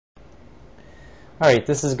Alright,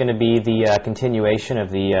 this is going to be the continuation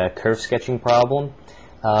of the curve sketching problem.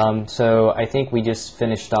 So I think we just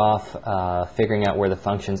finished off figuring out where the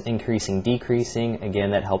function's increasing, decreasing.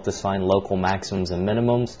 Again, that helped us find local maximums and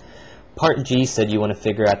minimums. Part G said you want to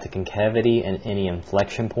figure out the concavity and any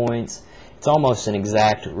inflection points. It's almost an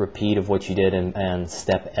exact repeat of what you did in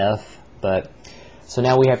step F, but so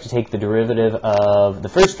now we have to take the derivative of the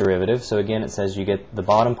first derivative. So again, it says you get the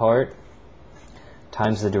bottom part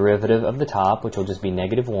times the derivative of the top, which will just be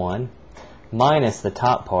 -1, minus the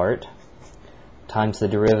top part times the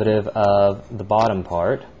derivative of the bottom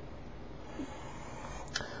part,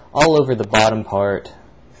 all over the bottom part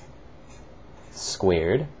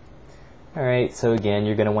squared. Alright, so again,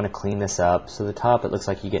 you're going to want to clean this up. So the top, it looks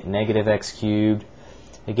like you get -x cubed.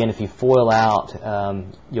 Again, if you FOIL out,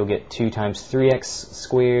 you'll get 2 times 3x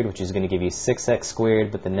squared, which is going to give you 6x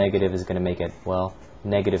squared, but the negative is going to make it, well,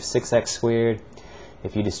 -6x squared.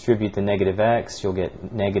 If you distribute the -x, you'll get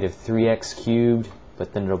 -3x cubed,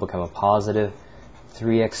 but then it'll become a positive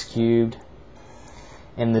 3x cubed.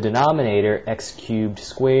 In the denominator, x cubed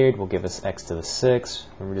squared will give us x to the 6.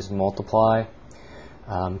 Remember, just multiply.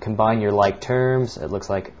 Combine your like terms. It looks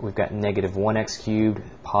like we've got -1x cubed,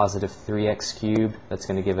 positive 3x cubed. That's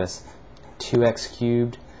going to give us 2x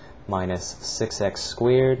cubed minus 6x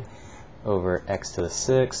squared over x to the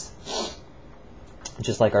 6th.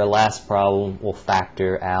 Just like our last problem, we'll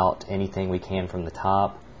factor out anything we can from the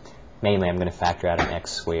top. Mainly, I'm going to factor out an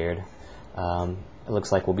x squared. It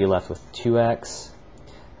looks like we'll be left with 2x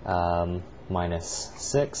minus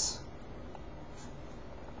 6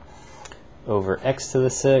 over x to the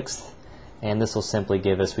 6th, and this will simply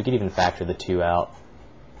give us, we could even factor the 2 out,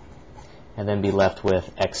 and then be left with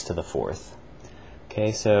x to the 4th.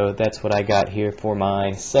 Okay, so that's what I got here for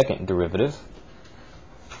my second derivative.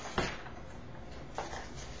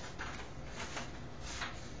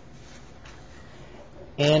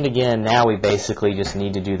 And again, now we basically just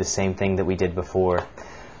need to do the same thing that we did before.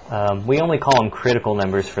 We only call them critical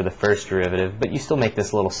numbers for the first derivative, but you still make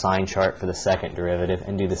this little sign chart for the second derivative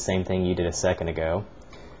and do the same thing you did a second ago.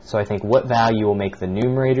 So I think what value will make the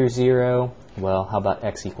numerator 0? Well, how about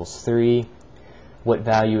x equals 3? What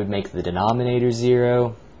value would make the denominator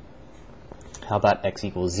 0? How about x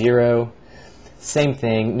equals 0? Same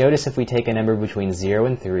thing. Notice if we take a number between 0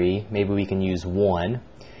 and 3, maybe we can use 1.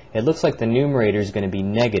 It looks like the numerator is going to be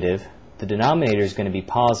negative. The denominator is going to be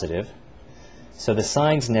positive. So the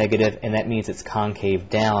sign's negative, and that means it's concave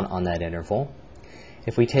down on that interval.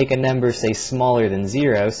 If we take a number, say, smaller than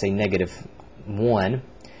 0, say -1,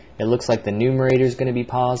 it looks like the numerator is going to be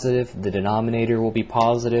positive, the denominator will be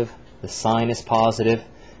positive, the sign is positive.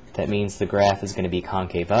 That means the graph is going to be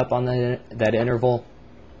concave up on that interval.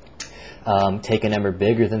 Take a number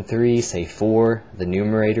bigger than 3, say 4, the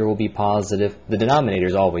numerator will be positive. The denominator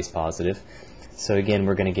is always positive. So again,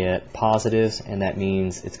 we're going to get positives, and that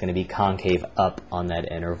means it's going to be concave up on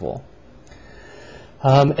that interval.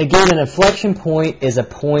 Again, an inflection point is a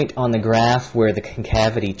point on the graph where the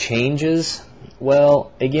concavity changes.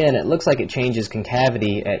 Well, again, it looks like it changes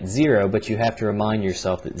concavity at 0, but you have to remind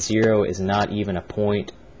yourself that 0 is not even a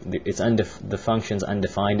point. The function's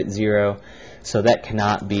undefined at 0, so that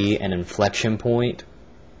cannot be an inflection point.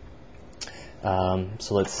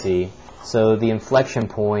 So let's see. So the inflection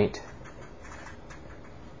point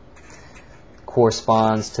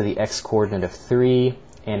corresponds to the x coordinate of 3,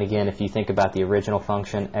 and again, if you think about the original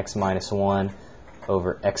function, x minus 1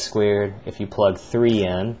 over x squared, if you plug 3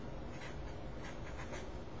 in,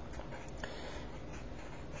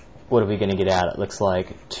 what are we going to get out? It looks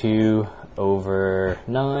like 2 over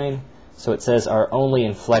 9. So it says our only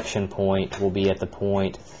inflection point will be at the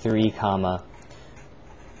point 3,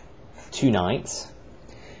 2/9.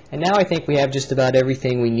 And now I think we have just about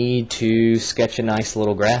everything we need to sketch a nice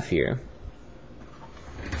little graph here.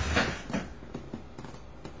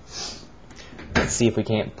 Let's see if we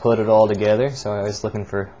can't put it all together. So I was looking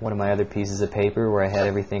for one of my other pieces of paper where I had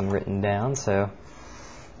everything written down. So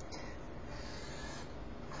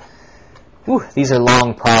these are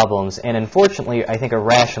long problems, and unfortunately I think a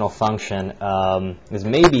rational function is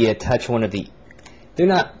maybe a touch one of the, they're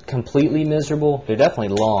not completely miserable, they're definitely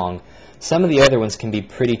long. Some of the other ones can be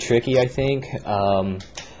pretty tricky, I think.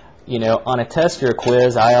 You know, on a test or a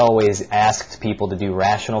quiz, I always asked people to do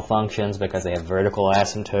rational functions because they have vertical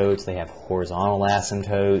asymptotes, they have horizontal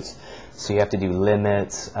asymptotes, so you have to do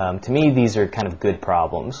limits. To me, these are kind of good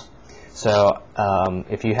problems. So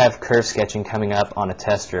if you have curve sketching coming up on a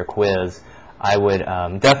test or a quiz, I would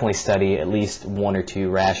definitely study at least 1 or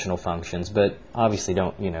 2 rational functions, but obviously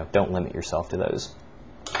don't limit yourself to those.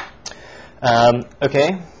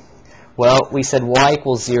 Okay, well, we said y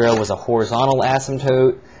equals 0 was a horizontal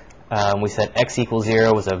asymptote. We said x equals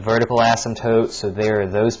 0 was a vertical asymptote, so there are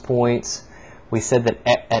those points. We said that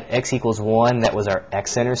at x equals 1, that was our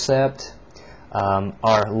x-intercept.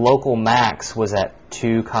 Our local max was at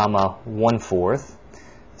 2, 1/4.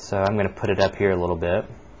 So I'm going to put it up here a little bit.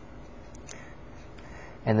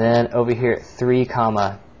 And then over here at 3,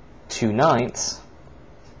 2/9,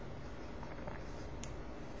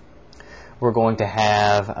 we're going to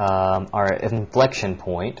have our inflection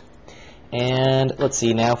point. And let's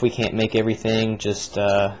see, now if we can't make everything, just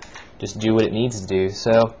do what it needs to do.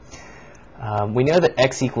 So we know that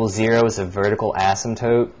x equals 0 is a vertical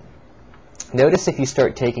asymptote. Notice if you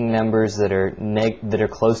start taking numbers that are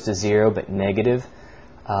close to 0 but negative,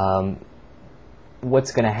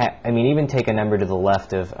 what's going to happen? I mean, even take a number to the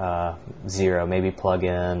left of 0, maybe plug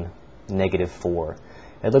in -4.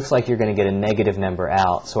 It looks like you're going to get a negative number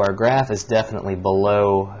out. So our graph is definitely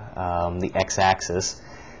below the x-axis.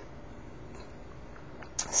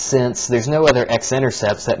 Since there's no other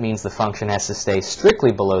x-intercepts, that means the function has to stay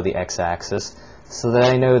strictly below the x-axis, so that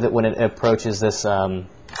I know that when it approaches this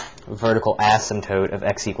vertical asymptote of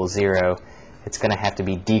x equals 0, it's going to have to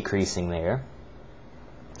be decreasing there.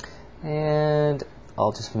 And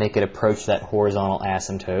I'll just make it approach that horizontal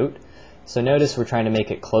asymptote. So notice we're trying to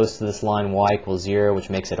make it close to this line y equals 0, which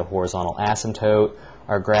makes it a horizontal asymptote.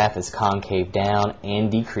 Our graph is concave down and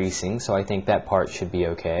decreasing, so I think that part should be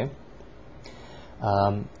okay.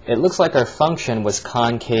 It looks like our function was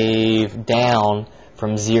concave down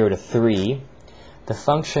from 0 to 3. The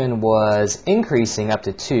function was increasing up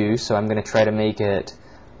to 2, so I'm going to try to make it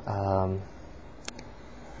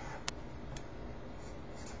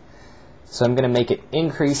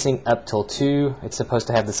increasing up till 2. It's supposed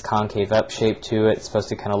to have this concave up shape to it. It's supposed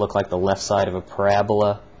to kind of look like the left side of a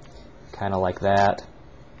parabola, kind of like that.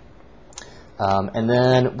 And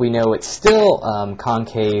then we know it's still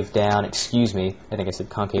concave down, excuse me, I think I said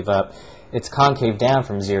concave up. It's concave down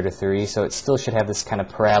from 0 to 3, so it still should have this kind of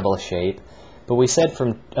parabola shape. But we said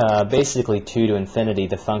from basically 2 to infinity,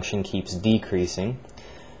 the function keeps decreasing.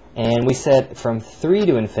 And we said from 3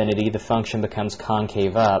 to infinity, the function becomes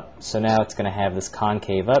concave up. So now it's going to have this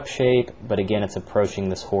concave up shape, but again, it's approaching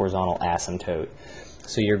this horizontal asymptote.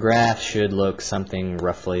 So your graph should look something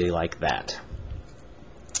roughly like that.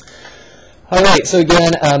 Alright, so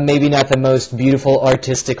again, maybe not the most beautiful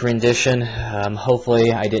artistic rendition.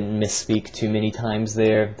 Hopefully I didn't misspeak too many times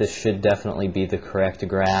there. This should definitely be the correct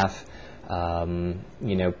graph.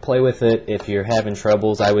 You know, play with it. If you're having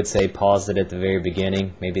troubles, I would say pause it at the very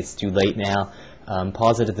beginning. Maybe it's too late now.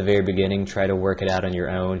 Pause it at the very beginning. Try to work it out on your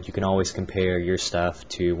own. You can always compare your stuff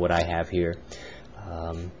to what I have here.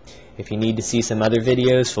 If you need to see some other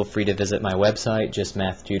videos, feel free to visit my website,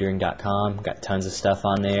 justmathtutoring.com. Got tons of stuff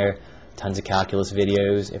on there. Tons of calculus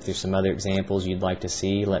videos. If there's some other examples you'd like to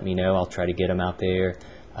see, let me know. I'll try to get them out there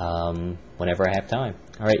whenever I have time.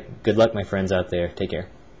 Alright, good luck my friends out there. Take care.